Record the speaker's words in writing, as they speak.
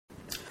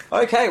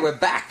Okay, we're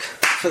back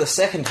for the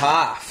second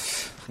half.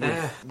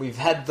 We've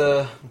had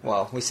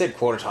we said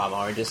quarter-time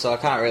oranges, so I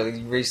can't really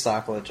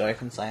recycle a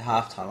joke and say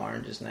half-time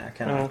oranges now,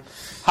 can I?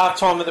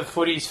 Half-time of the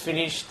footy's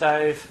finished.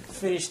 They've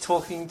finished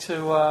talking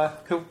to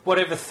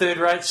whatever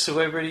third-rate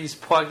celebrities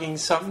plugging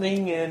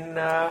something, and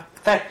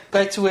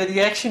back to where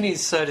the action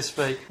is, so to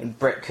speak. And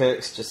Brett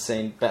Kirk's just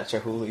seen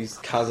Batchahuli's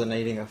cousin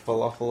eating a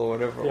falafel or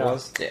whatever it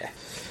was. Yeah.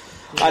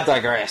 I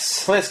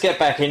digress. Let's get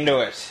back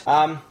into it.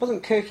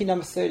 Wasn't Kirky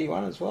number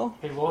 31 as well?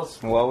 He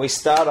was. Well, we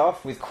start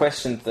off with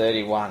question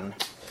 31.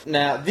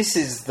 Now, this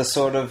is the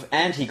sort of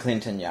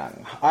anti-Clinton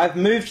Young. I've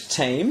moved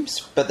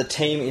teams, but the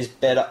team is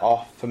better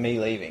off for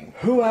me leaving.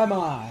 Who am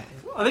I?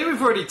 I think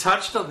we've already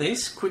touched on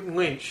this. Quinton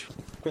Lynch.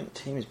 Quinton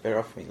team is better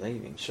off for me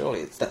leaving.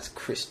 Surely that's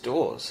Chris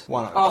Dawes.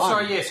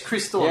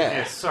 Chris Dawes. Yeah.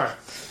 Yes, sorry.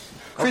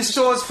 Chris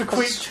Dawes for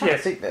Quinton. Yeah,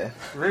 think there.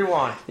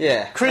 Rewind.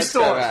 Yeah. Chris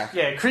Dawes.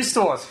 Yeah, Chris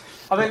Dawes.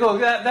 I mean,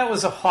 look, that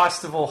was a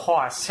heist of all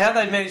heists. How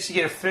they managed to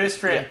get a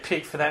first-round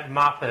pick for that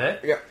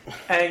Muppet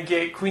and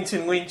get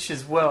Quinton Lynch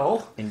as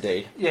well.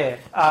 Indeed. Yeah.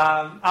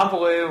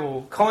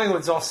 Unbelievable.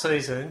 Collingwood's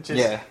off-season.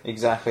 Yeah,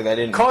 exactly. They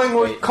didn't...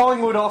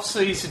 Collingwood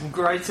off-season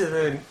greater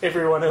than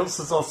everyone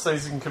else's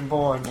off-season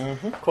combined,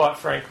 quite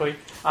frankly.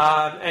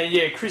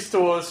 Chris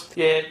Dawes,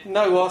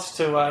 no loss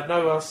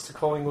to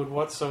Collingwood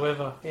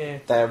whatsoever. Yeah.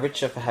 They are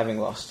richer for having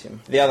lost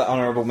him. The other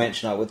honourable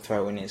mention I would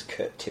throw in is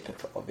Kurt Tippett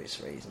for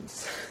obvious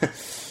reasons.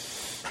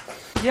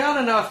 Yeah, I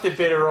don't know if they're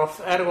better off.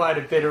 Adelaide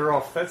are better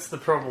off. That's the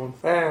problem.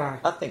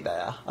 I think they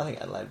are. I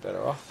think Adelaide are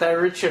better off. They're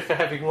richer for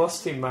having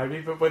lost him, maybe,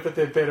 but whether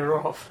they're better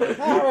off.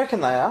 I reckon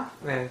they are.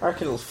 Yeah. I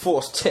reckon it'll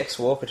force Tex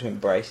Walker to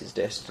embrace his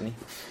destiny.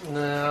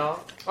 No.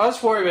 I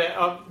just worry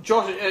about...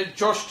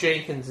 Josh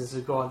Jenkins is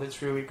a guy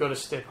that's really got to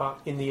step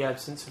up in the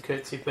absence of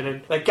Kurt Tippett.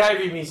 And they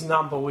gave him his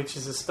number, which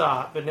is a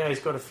start, but now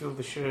he's got to fill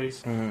the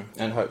shoes.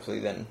 And hopefully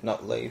then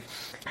not leave.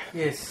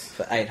 Yes.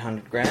 For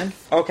 $800,000.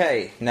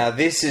 Okay, now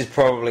this is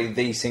probably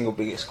the single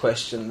biggest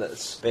question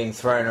that's being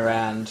thrown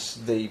around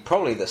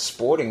probably the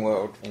sporting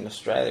world in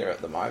Australia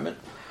at the moment,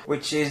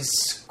 which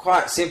is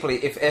quite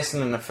simply if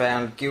Essendon are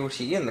found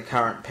guilty in the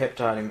current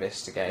peptide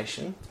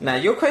investigation. Now,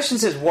 your question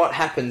says what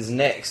happens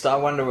next. I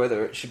wonder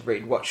whether it should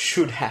read what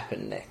should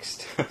happen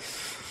next.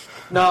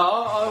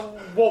 No,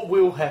 what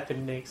will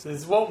happen next?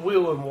 There's what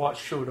will and what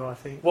should, I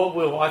think. What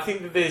will? I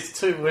think that there's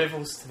two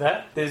levels to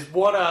that. There's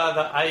what are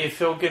the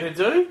AFL going to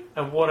do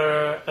and what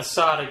are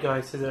ASADA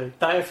going to do.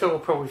 The AFL will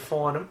probably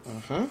fine them.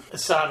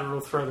 ASADA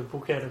will throw the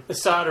book at them.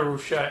 ASADA will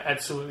show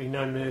absolutely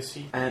no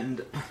mercy.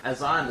 And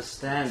as I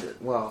understand it,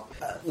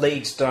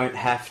 leagues don't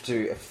have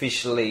to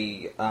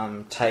officially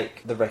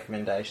take the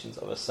recommendations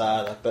of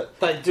ASADA, but...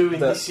 They do in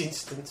this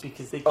instance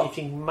because they're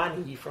getting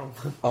money from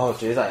them. Oh,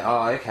 do they?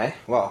 Oh, okay.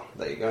 Well,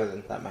 there you go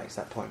then. That makes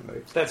that point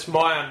move. That's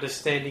my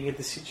understanding of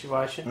the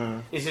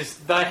situation. Is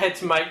just the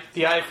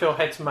AFL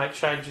had to make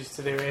changes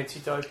to their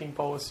anti-doping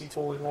policy to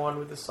fall in line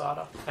with the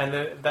SADA, and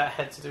that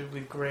had to do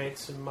with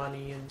grants and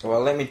money. And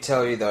well, let me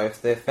tell you though, if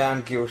they're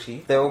found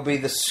guilty, there will be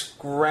the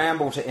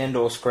scramble to end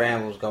all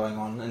scrambles going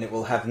on, and it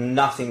will have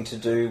nothing to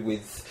do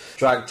with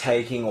drug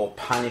taking or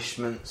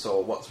punishments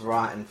or what's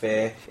right and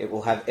fair. It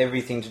will have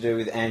everything to do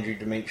with Andrew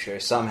Demetrio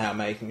somehow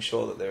making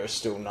sure that there are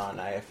still 9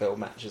 AFL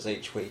matches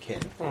each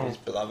weekend for his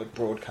beloved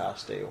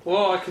broadcast deal.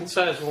 Well, I can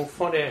say as we'll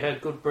find out how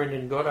good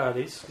Brendan Goddard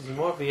is, because he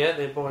might be out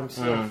there by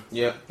himself.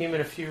 Him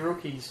and a few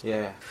rookies.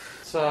 Yeah.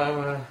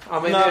 So,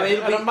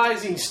 an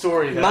amazing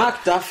story. Though.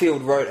 Mark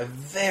Duffield wrote a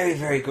very,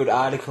 very good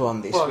article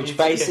on this, which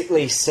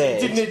basically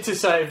said... You didn't need to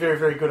say a very,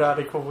 very good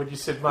article when you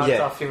said Mark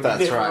Duffield.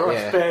 That's right,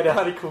 writes bad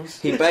articles.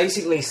 He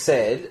basically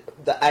said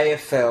the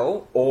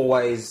AFL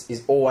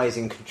is always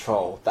in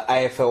control. The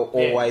AFL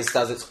always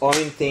does its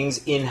own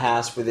things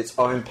in-house with its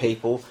own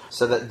people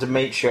so that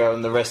Demetrio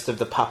and the rest of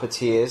the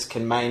puppeteers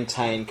can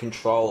maintain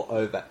control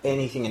over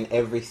anything and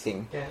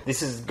everything. Yeah.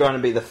 This is going to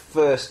be the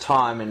first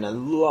time in a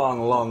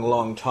long, long,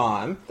 long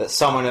time that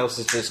someone else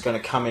is just going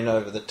to come in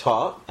over the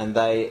top and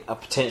they are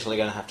potentially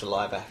going to have to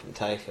lie back and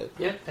take it.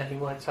 Yep, and he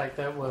won't take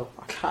that well.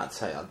 I can't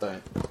say I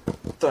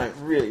don't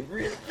really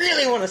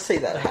want to see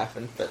that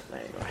happen, but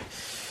anyway,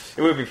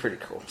 it would be pretty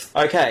cool.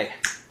 Okay,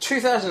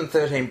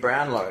 2013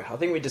 Brownlow. I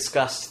think we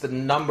discussed the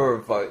number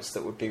of votes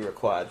that would be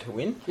required to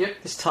win. Yep.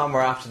 This time we're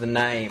after the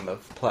name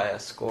of player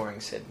scoring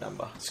said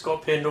number.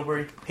 Scott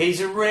Pendlebury. He's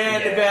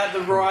around about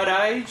the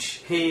right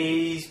age.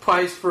 He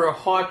plays for a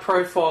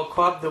high-profile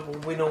club that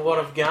will win a lot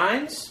of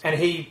games, and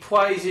he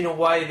plays in a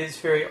way that's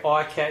very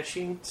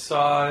eye-catching.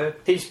 So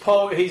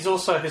he's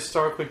also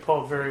historically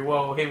polled very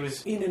well. He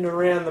was in and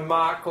around the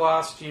mark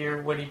last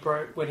year when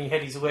he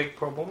had his leg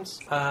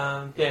problems.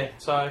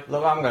 So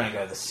look, I'm going to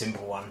go the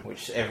simple one,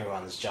 which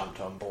everyone's jumped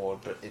on board,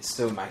 but it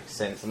still makes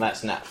sense, and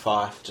that's Nat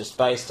Fyfe, just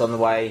based on the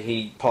way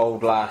he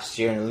polled last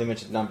year in a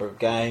limited number of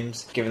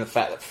games, given the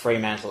fact that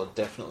Fremantle are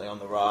definitely on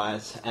the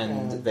rise,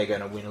 and they're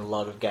going to win a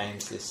lot of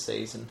games this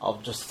season.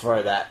 I'll just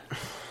throw that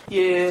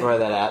throw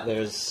that out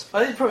there as...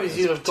 I think probably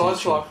guys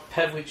potential. like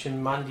Pavlich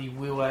and Mundy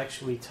will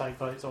actually take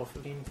votes off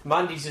of him.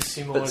 Mundy's a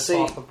similar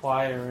type of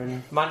player,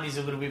 and Mundy's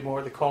a little bit more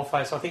at the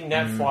coalface. I think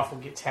Nat Fyfe will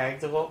get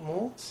tagged a lot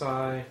more.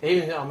 So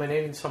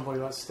even somebody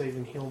like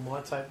Stephen Hill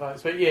might take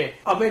votes. But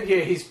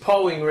his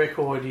polling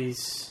record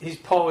is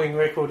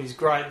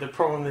great. The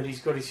problem that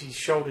he's got is his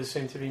shoulders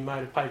seem to be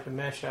made of paper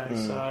mache.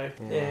 So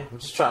I'm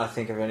just trying to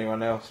think of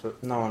anyone else,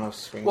 but no one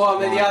else swings. Well,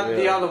 I mean,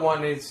 the other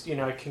one is,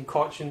 can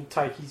Cochin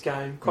take his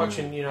game?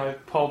 Cochin,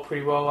 polled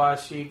pretty well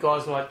last year.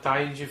 Guys like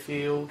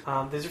Dangerfield.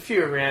 There's a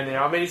few around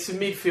there. I mean, it's a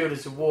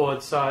midfielders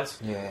award, so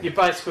you're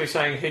basically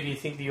saying who do you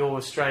think the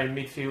All-Australian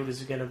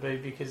midfielders are going to be,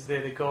 because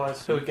they're the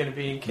guys who are going to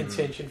be in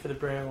contention for the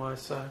Brownlow.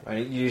 So I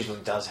mean, it usually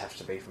does have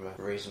to be from a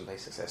reasonably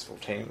successful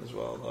team as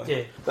well, though.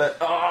 Yeah. But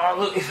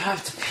look, if I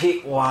have to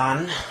pick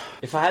one,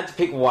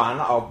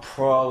 I'll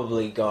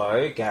probably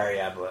go Gary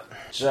Ablett,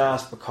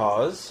 just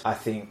because I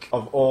think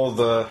of all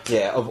the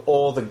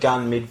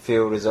gun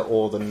midfielders at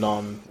all the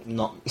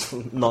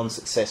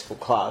non-successful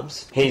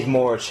clubs, he's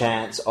more a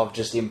chance of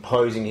just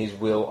imposing his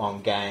will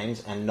on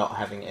games and not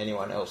having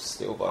anyone else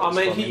steal votes. I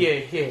mean,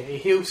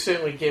 he'll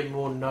certainly get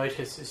more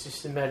notice. It's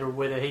just a matter of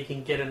whether he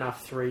can get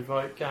enough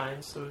 3-vote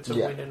games to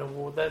win an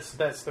award. That's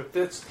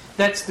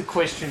the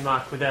question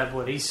mark with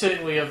Ablett. He's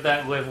certainly of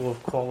that level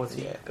of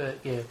quality. Yeah. But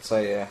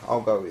So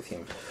I'll go with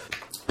him.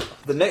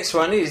 The next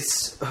one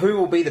is who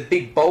will be the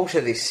big bolter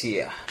this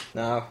year?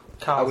 Now,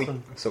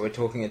 Carlton. So we're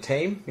talking a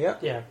team, yeah?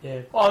 Yeah.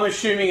 I'm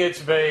assuming it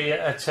to be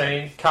a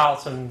team.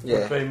 Carlton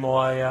would be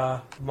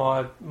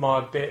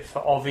my bet for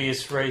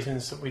obvious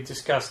reasons that we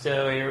discussed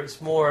earlier. It's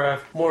more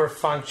a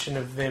function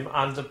of them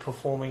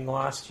underperforming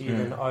last year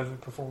than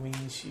overperforming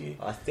this year.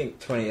 I think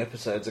 20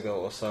 episodes ago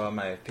or so I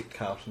may have picked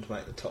Carlton to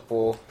make the top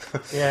 4.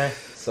 Yeah.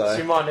 So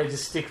you might need to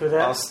stick with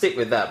that. I'll stick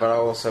with that, but I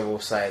also will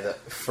say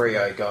that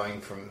Freo going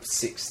from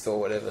 6th or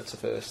whatever to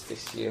 1st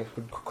this year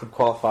could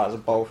qualify as a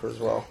bolter as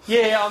well.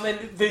 Yeah, I mean,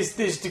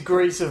 there's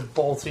degrees of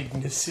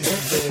boltingness,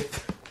 isn't there?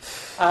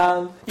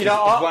 I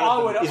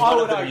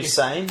would argue.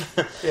 Sane?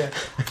 Yeah,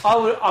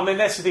 I mean,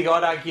 that's the thing.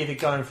 I'd argue that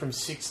going from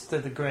 6th to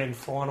the grand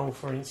final,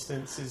 for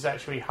instance, is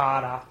actually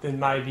harder than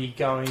maybe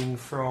going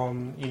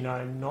from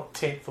not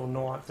 10th or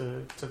 9th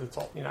to the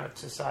top.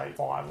 To say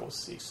 5 or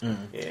 6.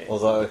 Yeah.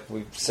 Although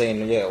we've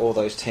seen all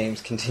those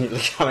teams continually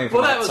coming.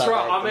 Well, that was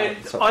right. I mean,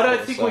 I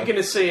don't think we're going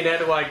to see an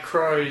Adelaide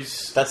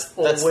Crows. That's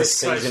West the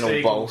seasonal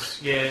Coast bolt.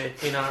 Yeah,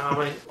 I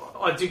mean,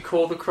 I did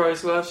call the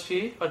Crows last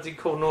year. I did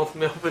call North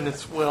Melbourne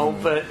as well,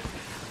 but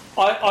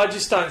I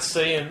just don't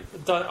see him.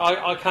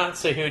 I can't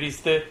see who it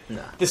is. The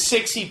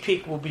sexy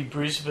pick will be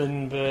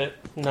Brisbane, but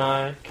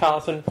no,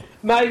 Carlton.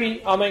 Maybe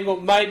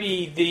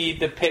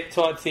the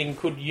peptide thing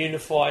could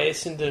unify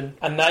Essendon,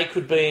 and they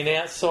could be an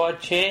outside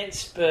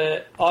chance.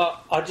 But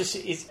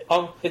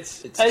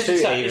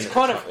it's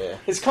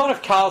kind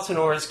of Carlton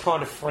or it's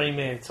kind of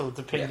Fremantle,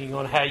 depending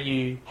on how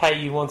you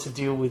want to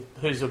deal with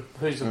who's a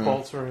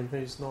bolter and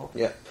who's not.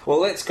 Yeah. Well,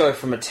 let's go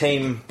from a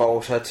team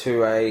bolter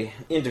to a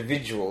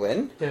individual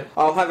then. Yeah.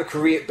 I'll have a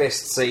career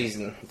best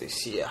season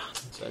this year.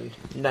 So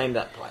name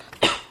that player.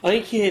 I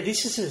think,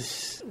 this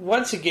is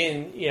once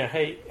again,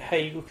 how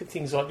you look at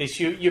things like this.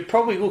 You're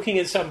probably looking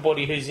at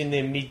somebody who's in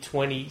their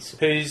mid-20s,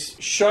 who's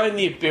shown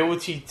the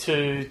ability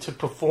to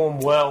perform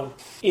well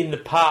in the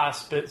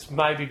past, but's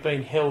maybe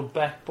been held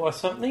back by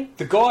something.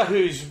 The guy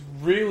who's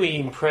really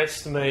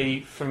impressed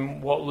me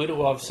from what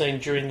little I've seen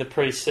during the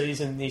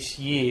pre-season this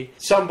year,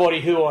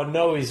 somebody who I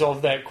know is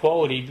of that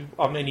quality.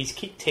 I mean, he's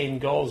kicked 10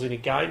 goals in a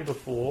game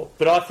before,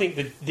 but I think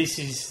that this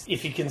is,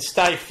 if he can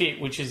stay fit,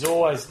 which is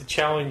always the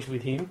challenge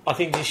with him, I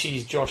think this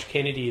year's Josh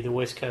Kennedy of the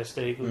West Coast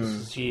Eagles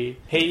this year.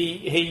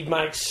 He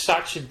makes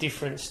such a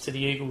difference to the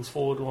Eagles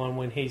forward line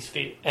when he's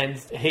fit, and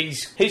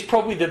he's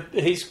probably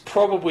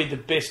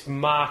the best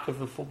mark of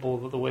the football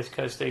that the West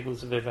Coast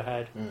Eagles have ever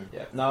had.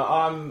 Yeah.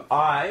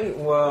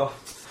 No,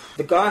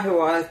 the guy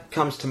who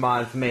comes to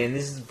mind for me, and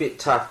this is a bit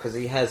tough because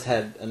he has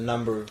had a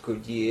number of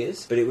good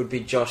years, but it would be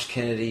Josh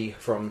Kennedy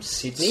from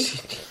Sydney.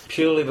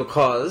 Purely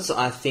because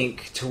I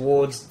think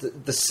towards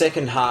the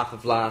second half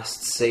of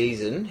last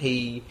season,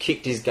 he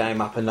kicked his game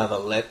up another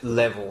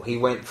level. He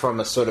went from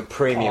a sort of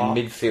premium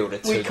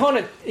midfielder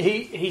to...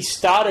 He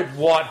started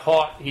white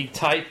hot, he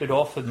tapered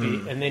off a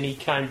bit, and then he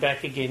came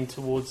back again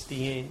towards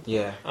the end.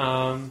 Yeah.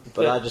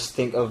 But I just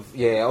think of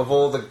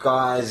all the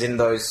guys in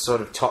those sort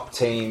of top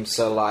teams,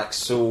 so like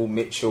Sewell,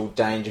 Mitchell,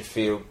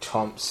 Dangerfield,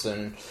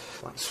 Thompson,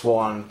 like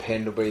Swan,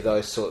 Pendlebury,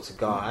 those sorts of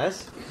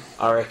guys,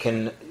 I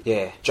reckon,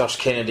 Josh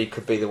Kennedy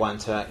could be the one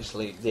to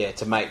actually,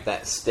 to make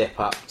that step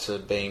up to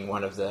being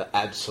one of the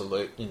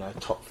absolute,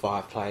 top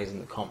 5 players in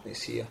the comp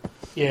this year.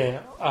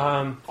 Yeah,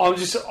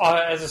 as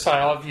I say,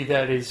 I view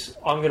that as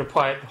I'm going to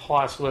play at the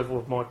highest level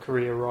of my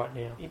career right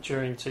now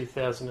during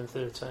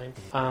 2013.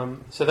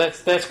 So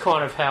that's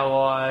kind of how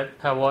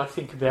I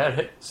think about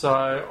it.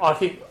 So I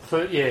think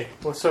so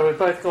we've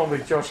both gone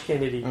with Josh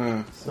Kennedy.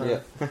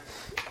 Yeah.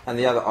 And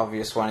the other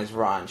obvious one is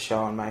Ryan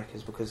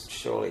Schoenmakers, because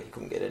surely he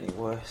couldn't get any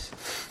worse.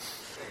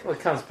 Well, it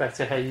comes back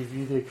to how you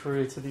view their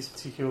career to this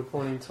particular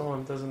point in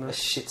time, doesn't A it?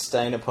 shit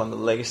stain upon the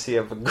legacy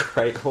of a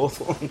great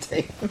Hawthorn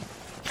team.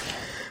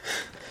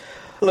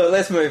 Look,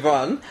 let's move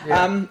on.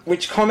 Yeah.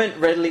 Which comment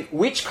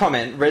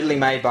readily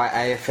made by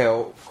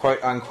AFL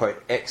quote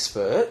unquote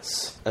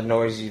experts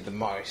annoys you the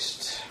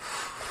most?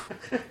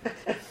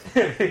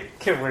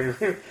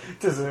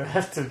 Does it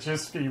have to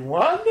just be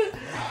one?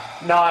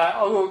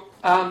 No,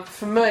 look,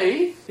 for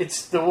me,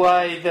 it's the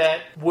way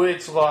that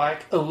words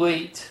like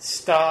elite,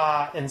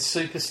 star and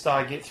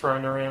superstar get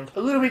thrown around.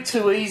 A little bit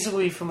too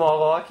easily for my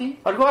liking.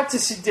 I'd like to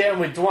sit down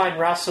with Dwayne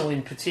Russell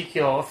in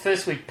particular,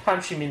 firstly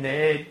punch him in the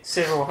head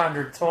several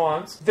hundred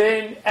times,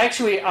 then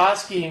actually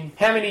ask him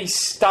how many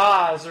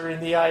stars are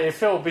in the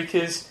AFL,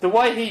 because the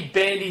way he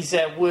bandies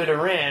that word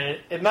around,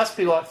 it must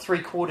be like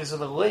 3/4 of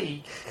the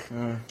league.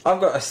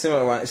 I've got a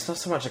similar one. It's not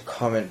so much a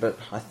comment, but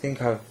I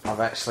think I've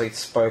actually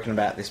spoken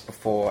about this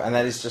before, and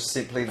that is just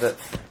simply that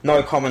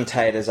no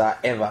commentators are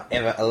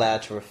ever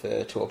allowed to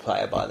refer to a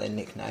player by their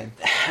nickname.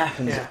 It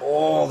happens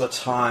all the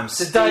time.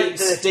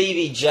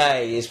 Stevie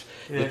J is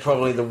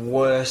probably the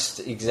worst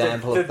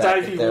example of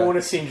that. The Davey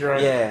Warner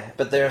syndrome. Yeah,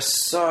 but there are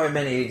so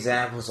many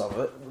examples of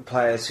it.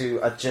 Players who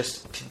are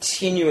just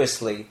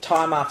continuously,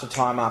 time after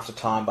time after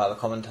time by the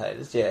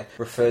commentators,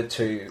 referred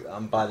to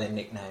by their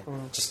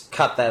nickname. Just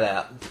cut that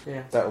out.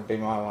 Yeah. That would be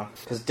my one.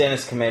 Because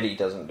Dennis Cometti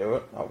doesn't do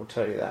it, I will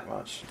tell you that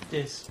much.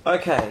 Yes.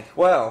 Okay,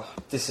 well,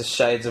 this is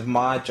shades of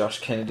my Josh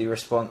Kennedy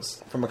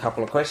response from a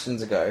couple of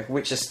questions ago.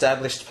 Which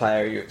established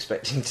player are you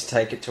expecting to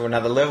take it to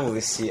another level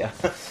this year?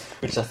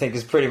 Which I think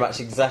is pretty much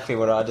exactly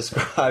what I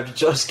described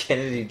Josh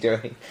Kennedy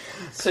doing.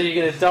 So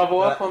you're going to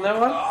double up on that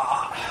one?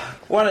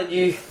 Why don't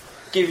you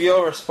give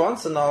your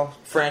response and I'll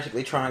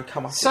frantically try and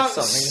come up with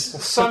something.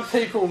 Some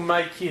people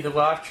make you the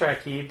laugh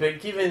track here,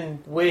 but given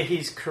where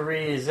his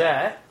career is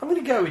at, I'm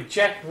going to go with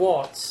Jack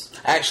Watts.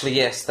 Actually,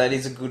 yes, that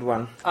is a good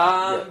one.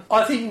 I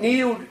think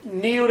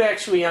Neil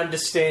actually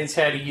understands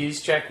how to use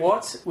Jack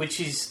Watts, which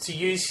is to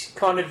use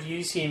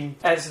him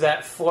as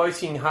that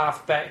floating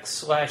halfback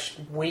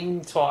 /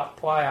 wing type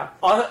player.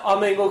 I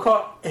mean, look,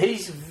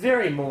 he's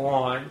very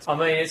maligned. I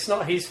mean, it's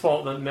not his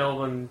fault that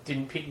Melbourne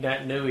didn't pick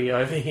Nat Nui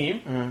over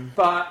him,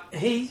 but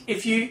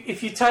if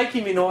you take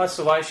him in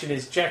isolation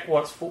as Jack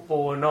Watts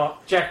football or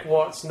not, Jack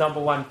Watts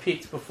 #1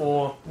 picked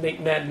before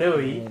Nat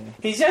Nui,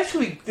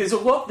 there's a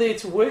lot there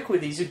to work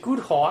with. He's a good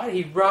height,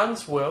 he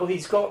runs well,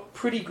 he's got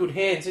pretty good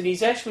hands, and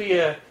he's actually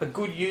a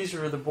good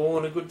user of the ball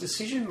and a good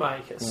decision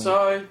maker.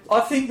 So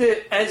I think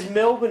that as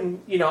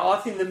Melbourne, I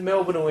think that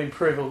Melbourne will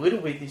improve a little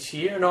bit this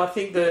year, and I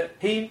think that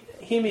him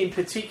in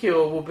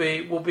particular will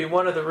be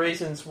one of the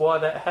reasons why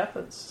that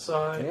happens.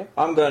 So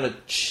I'm going to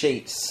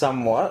cheat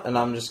somewhat, and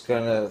I'm just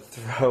going to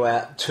throw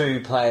out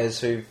two players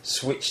who've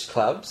switched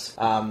clubs.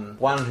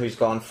 One who's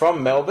gone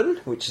from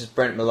Melbourne, which is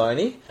Brent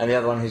Maloney, and the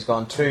other one who's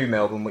gone to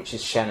Melbourne, which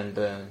is Shannon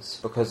Burns.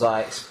 Because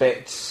I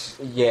expect,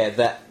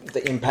 that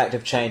the impact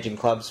of changing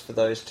clubs for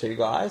those two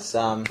guys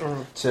spur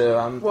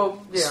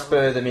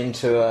them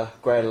into a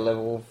greater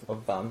level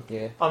of I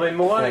mean,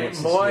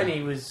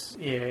 Maloney was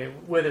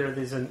whether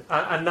there's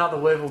another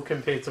level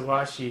compared to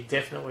last year,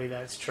 definitely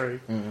that's true.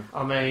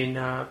 I mean,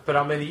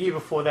 the year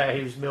before that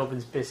he was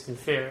Melbourne's best and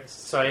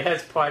fairest, so he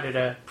has played at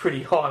a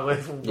pretty high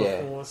level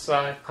before.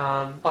 So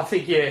I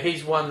think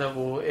he's one that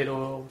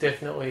it'll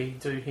definitely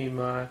do him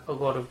a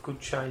lot of good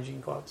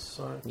changing clubs.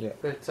 So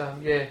I've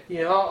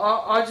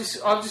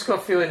just got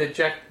a feeling that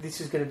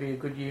this is going to be a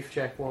good year for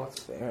Jack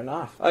Watts. Fair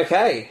enough.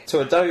 Okay, to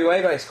a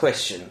WA based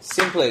question.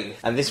 Simply,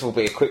 and this will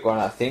be a quick one,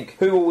 I think.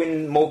 Who will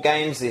win more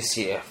games this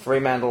year,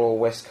 Fremantle or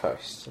West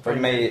Coast? For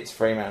me, it's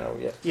Fremantle.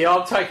 Yeah,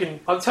 I've taken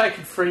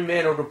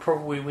Fremantle to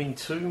probably win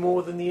 2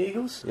 more than the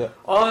Eagles. Yeah.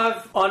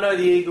 I know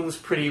the Eagles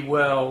pretty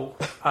well,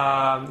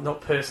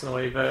 not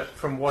personally, but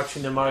from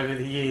watching them over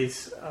the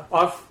years.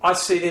 I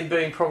see them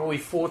being probably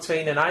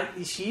 14-8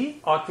 this year.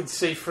 I could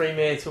see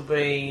Fremantle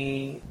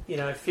being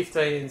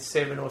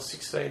 15-7 or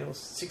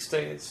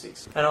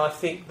 16-6, and I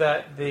think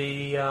that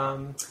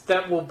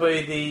that will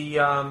be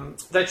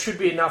that should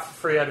be enough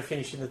for Freo to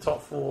finish in the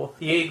top 4.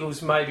 The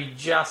Eagles may be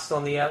just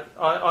on the out.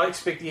 I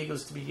expect the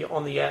Eagles to be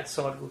on the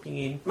outside looking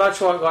in,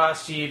 much like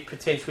last year,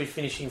 potentially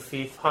finishing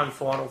 5th, home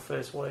final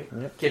first week,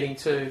 getting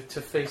to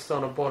feast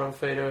on a bottom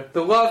feeder.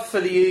 The love for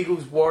the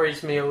Eagles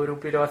worries me a little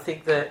bit. I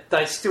think that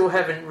they still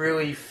haven't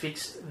really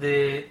fixed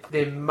their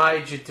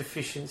major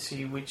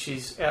deficiency, which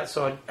is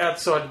outside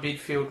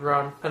midfield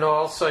run, and I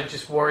also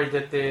just worry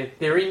that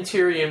their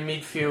interior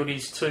midfield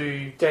is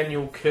too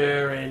Daniel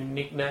Kerr and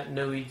Nick Nat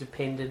Nui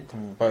dependent.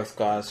 Both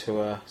guys who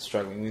are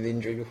struggling with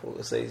injury before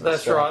the season.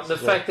 That's right. The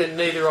fact that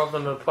neither of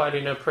them have played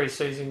in a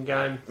pre-season pre-season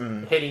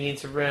game heading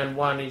into round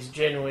one is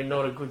generally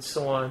not a good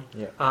sign.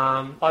 Yeah.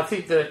 I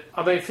think that,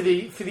 I mean, for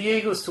the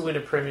Eagles to win a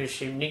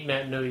premiership, Nick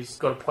Naitanui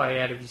got to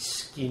play out of his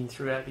skin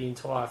throughout the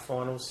entire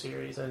final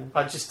series, and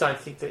I just don't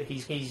think that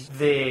he's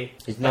there.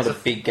 He's not a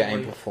big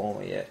game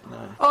performer yet,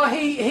 no. Oh,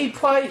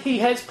 he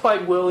has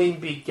played well in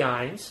big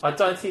games. I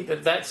don't think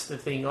that that's the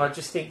thing. I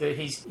just think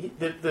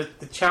that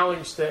the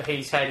challenge that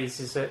he's had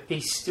is that he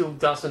still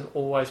doesn't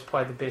always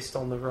play the best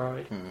on the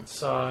road.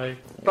 So,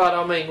 but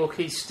I mean, look,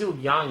 he's still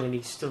young and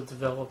he's still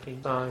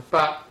developing. So,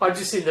 but I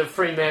just think that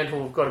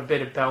Fremantle have got a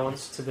better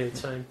balance to their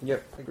team.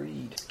 Yep,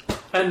 agreed.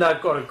 And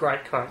they've got a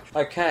great coach.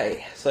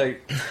 Okay, so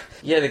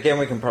yet again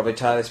we can probably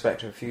tie this back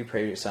to a few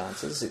previous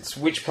answers. It's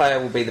which player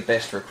will be the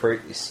best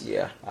recruit this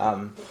year.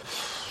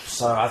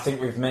 So I think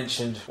we've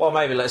mentioned... Well,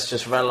 maybe let's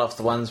just rattle off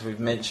the ones we've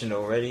mentioned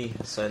already.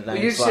 So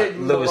names like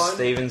Lewis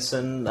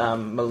Stevenson,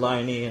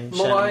 Maloney and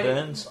Shannon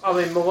Burns. I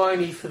mean,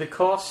 Maloney for the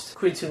cost,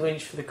 Quinton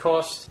Lynch for the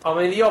cost. I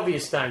mean, the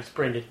obvious name's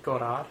Brendan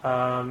Goddard.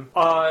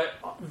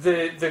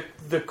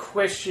 The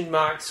question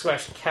mark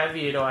 /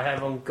 caveat I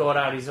have on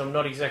Goddard is I'm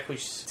not exactly...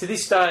 To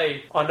this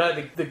day, I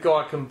know the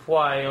guy can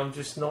play. I'm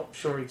just not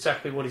sure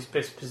exactly what his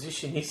best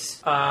position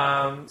is.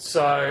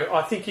 So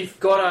I think if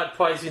Goddard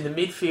plays in the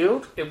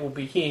midfield, it will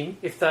be him.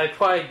 If they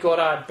play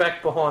Goddard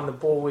back behind the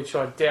ball, which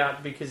I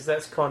doubt because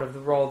that's kind of the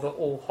role that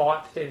all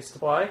hype tends to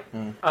play.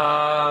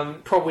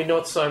 Probably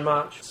not so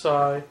much.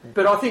 So,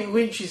 but I think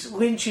Lynch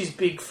is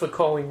big for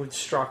Collingwood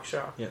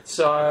structure. Yeah.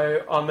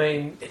 So I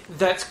mean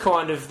that's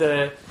kind of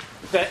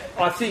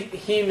I think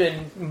him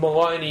and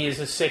Maloney as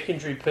a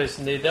secondary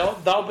person there,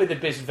 they'll be the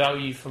best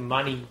value for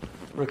money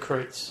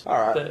recruits.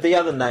 Alright, the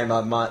other name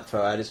I might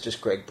throw out is just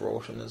Greg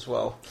Broughton as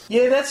well.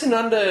 Yeah, that's an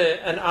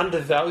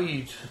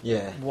undervalued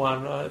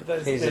one.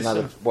 He's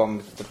another one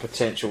with the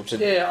potential to...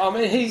 Yeah, I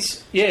mean,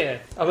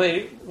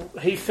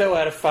 he fell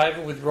out of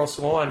favour with Ross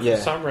Lyon for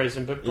some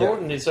reason, but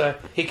Broughton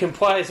he can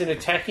play as an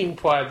attacking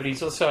player, but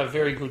he's also a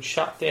very good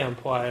shutdown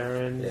player,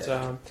 and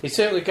he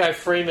certainly gave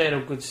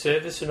Fremantle good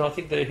service, and I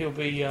think that he'll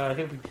be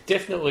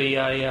definitely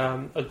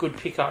a good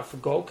pickup for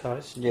Gold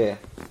Coast. Yeah.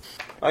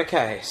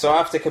 Okay, so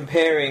after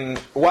comparing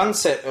one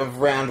set of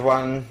round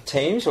one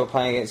teams who are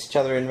playing against each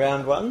other in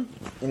round one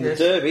in the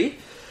Derby,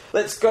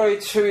 let's go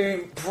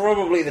to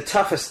probably the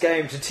toughest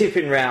game to tip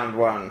in round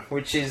one,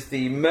 which is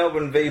the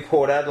Melbourne v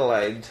Port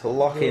Adelaide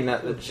lock-in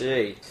at the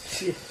G.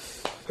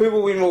 Who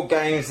will win more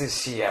games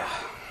this year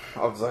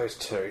of those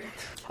two?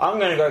 I'm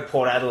going to go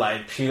Port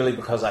Adelaide purely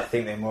because I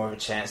think they're more of a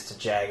chance to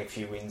jag a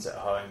few wins at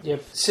home.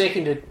 Yep,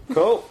 seconded.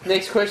 Cool.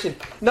 Next question.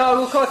 No,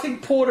 look, I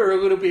think Port are a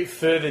little bit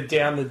further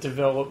down the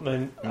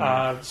development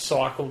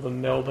cycle than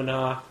Melbourne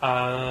are.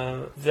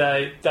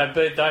 They've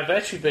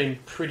actually been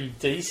pretty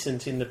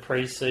decent in the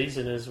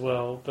pre-season as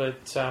well,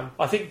 but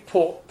I think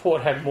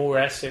Port have more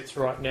assets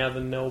right now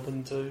than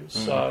Melbourne do.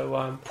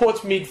 So Port's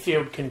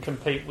midfield can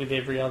compete with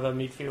every other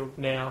midfield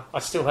now. I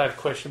still have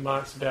question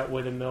marks about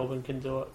whether Melbourne can do it.